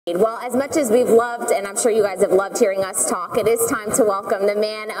Well, as much as we've loved, and I'm sure you guys have loved hearing us talk, it is time to welcome the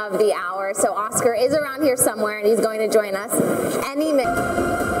man of the hour. So Oscar is around here somewhere, and he's going to join us any minute.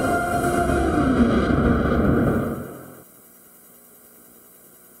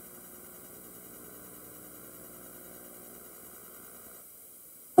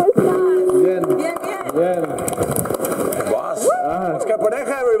 Bien. Boss. What's up,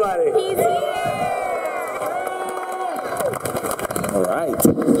 Pareja, everybody? He's here. All right.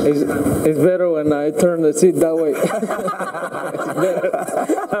 It's better when I turn the seat that way. It's better.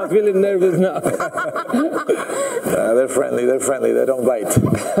 I'm feeling nervous now. They're friendly. They don't bite.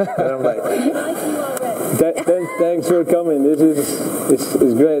 Thanks for coming. This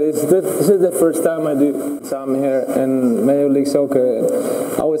is great. This is the first time I do. So I'm here in Major League Soccer.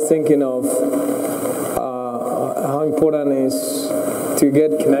 I was thinking of how important it is to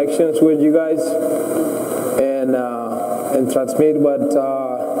get connections with you guys and transmit what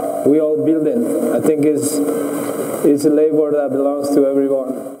we all building. I think it's a labor that belongs to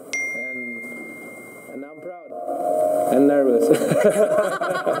everyone, and I'm proud and nervous.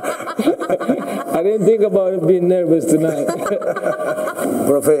 I didn't think about being nervous tonight.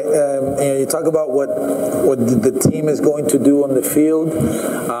 Profe, you talk about what the team is going to do on the field.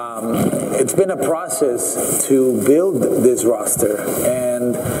 It's been a process to build this roster,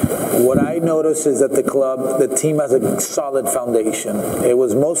 and what I noticed is that the team has a solid foundation. It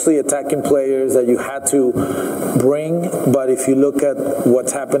was mostly attacking players that you had to bring, but if you look at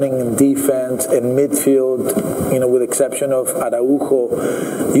what's happening in defense and midfield, with the exception of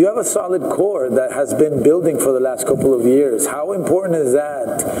Araujo, you have a solid core that has been building for the last couple of years. How important is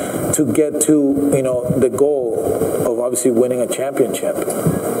that to get to, the goal of obviously winning a championship?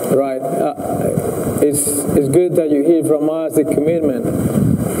 Right. It's good that you hear from us the commitment.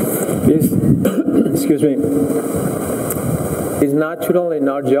 Excuse me. It's natural in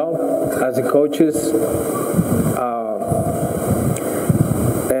our job as a coaches.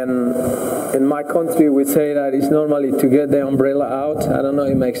 And in my country, we say that it's normally to get the umbrella out. I don't know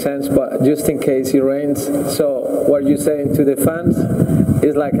if it makes sense, but just in case it rains. So what you're saying to the fans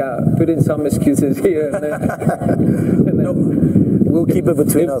is like putting some excuses here and then. We'll keep it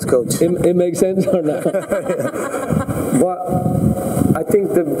between us, Coach. It makes sense or not? But I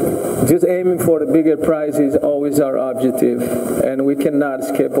think just aiming for the bigger prize is always our objective, and we cannot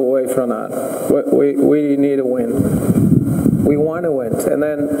escape away from that. We need to win. We want to win, and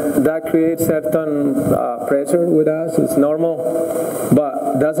then that creates certain pressure with us. It's normal,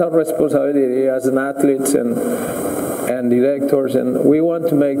 but that's our responsibility as an athletes and directors, and we want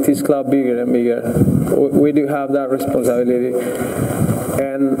to make this club bigger and bigger. We do have that responsibility,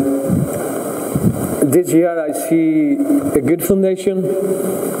 and this year I see a good foundation.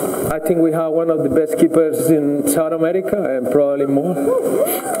 I think we have one of the best keepers in South America, and probably more.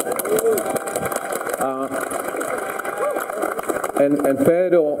 And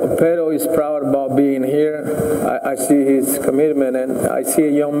Pedro is proud about being here. I see his commitment, and I see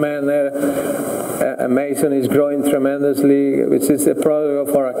a young man there. Mason is growing tremendously, which is a product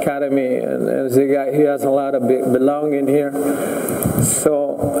of our academy, and as a guy, he has a lot of belonging here.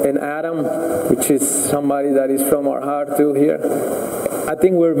 So, and Adam, which is somebody that is from our heart too here, I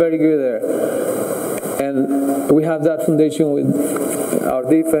think we're very good there. And we have that foundation with our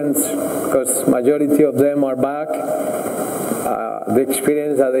defense, because majority of them are back. The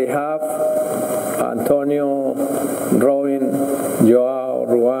experience that they have, Antonio, Robin, Joao,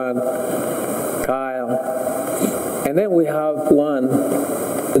 Ruan, Kyle, and then we have one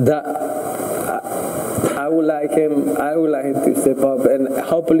that I would like him to step up, and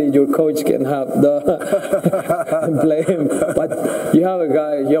hopefully your coach can have and play him. But you have a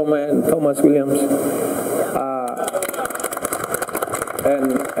guy, a young man, Thomas Williams,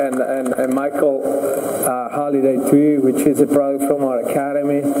 and Michael Holiday too, which is a product from our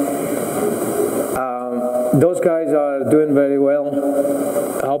academy. Those guys are doing very well.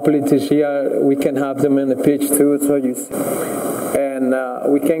 Hopefully this year we can have them in the pitch too, and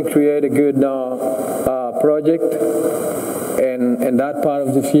we can create a good project and that part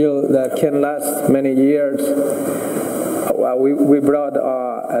of the field that can last many years. We brought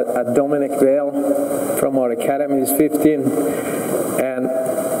a Dominic Bale from our academy. He's 15, and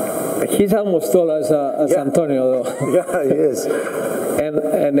he's almost tall as Antonio, though. Yeah, he is.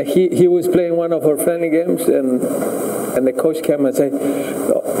 And he was playing one of our friendly games, and the coach came and said,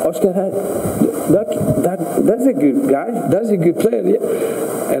 Oscar, that's a good guy. That's a good player.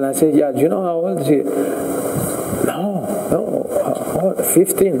 Yeah. And I said, yeah, do you know how old is he? No,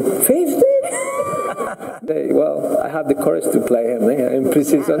 15. 15? Well, I have the courage to play him in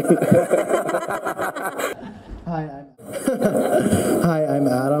preseason. Hi, I'm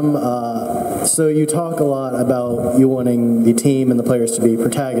Adam. Adam. So you talk a lot about you wanting the team and the players to be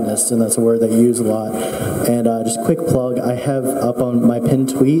protagonists, and that's a word that you use a lot. And just a quick plug, I have up on my pinned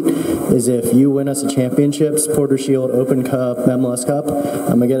tweet is if you win us a championship, Supporter Shield, Open Cup, MLS Cup,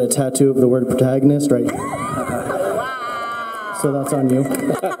 I'm going to get a tattoo of the word protagonist right here. Wow. So that's on you.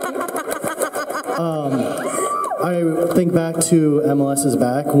 I think back to MLS is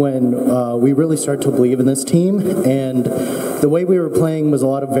back when we really started to believe in this team, and the way we were playing was a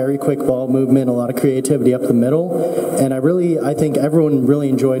lot of very quick ball movement, a lot of creativity up the middle, and I think everyone really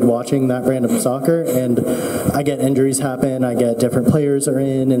enjoyed watching that brand of soccer. And I get injuries happen, I get different players are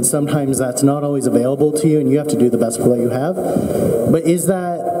in, and sometimes that's not always available to you, and you have to do the best with what you have. But is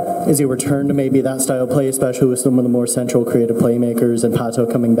a return to maybe that style of play, especially with some of the more central creative playmakers and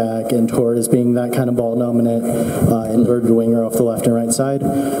Pato coming back and Torres being that kind of ball dominant inverted winger off the left and right side?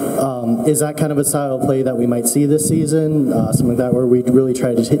 Is that kind of a style of play that we might see this season? Something like that where we really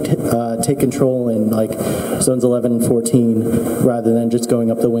try to take control in like zones 11 and 14 rather than just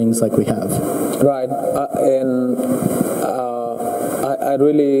going up the wings like we have? Right, I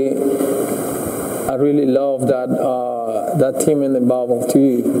really love that team in the bubble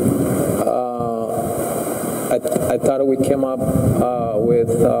too. I thought we came up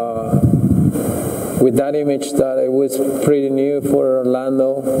with that image that it was pretty new for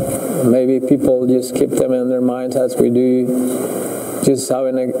Orlando. Maybe people just keep them in their minds as we do. Just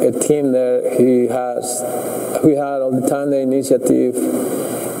having a team there who had all the time the initiative,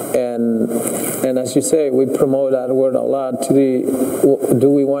 and as you say, we promote that word a lot. Do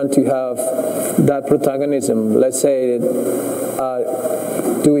we want to have that protagonism? Let's say,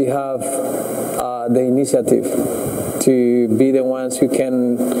 do we have the initiative to be the ones who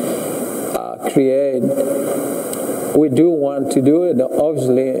can create? We do want to do it,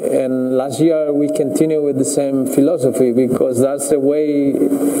 obviously, and last year we continue with the same philosophy because that's the way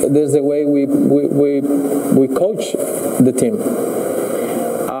we coach the team.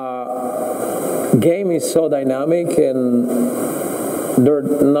 Game is so dynamic, and there are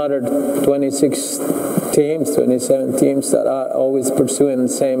another 26 teams, 27 teams that are always pursuing the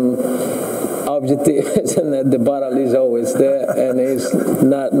same objectives, and the battle is always there, and it's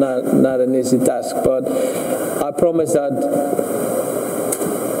not an easy task. But I promise that,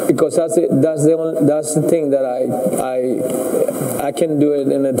 because that's the thing that I can do it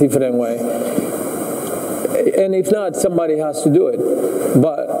in a different way, and if not, somebody has to do it.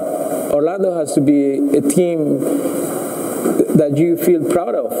 But Orlando has to be a team that you feel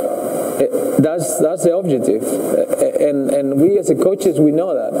proud of. That's the objective, and we as a coaches, we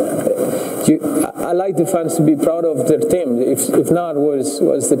know that. I like the fans to be proud of their team. If not,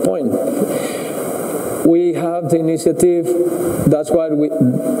 what's the point? We have the initiative. That's why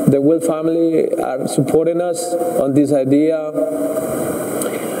the Will family are supporting us on this idea.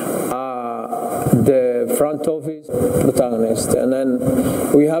 The front office protagonist, and then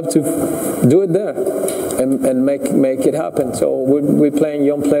we have to do it there and make it happen. So we're playing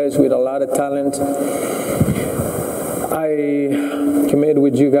young players with a lot of talent. I commit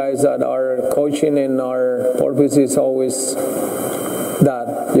with you guys that our coaching and our purpose is always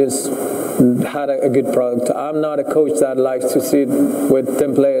that, just had a good product. I'm not a coach that likes to sit with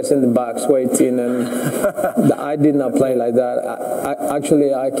 10 players in the box waiting, and I did not play like that. I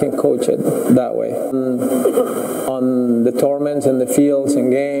can coach it that way. On the tournaments and the fields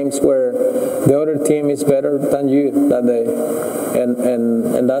and games where the other team is better than you that day,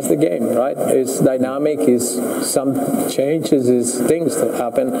 and that's the game, right? It's dynamic, it's some changes, it's things that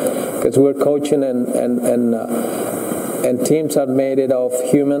happen because we're coaching and teams are made it of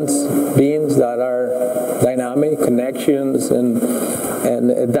humans, beings that are dynamic, connections, and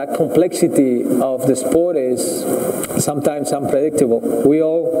that complexity of the sport is sometimes unpredictable. We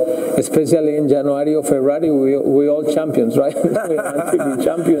all, especially in January or February, we all champions, right? We want to be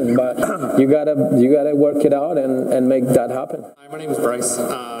champions, but you gotta work it out and make that happen. Hi, my name is Bryce.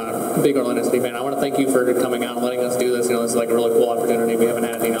 Big Orlando City fan. I want to thank you for coming out and letting us do this. You know, this is like a really cool opportunity. We haven't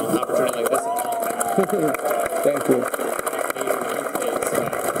had, an opportunity like this in a long time. Thank you.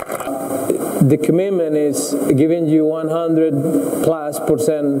 The commitment is giving you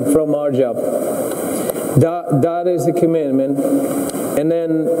 100+% from our job. That is the commitment. And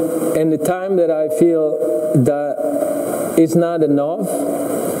then in the time that I feel that it's not enough,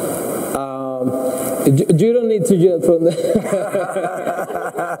 you don't need to judge from that.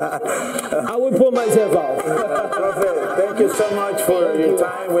 I will put myself out. Perfect. Thank you so much for your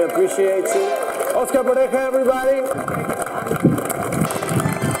time. We appreciate you. Oscar Pareja, everybody.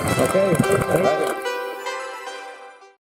 Okay.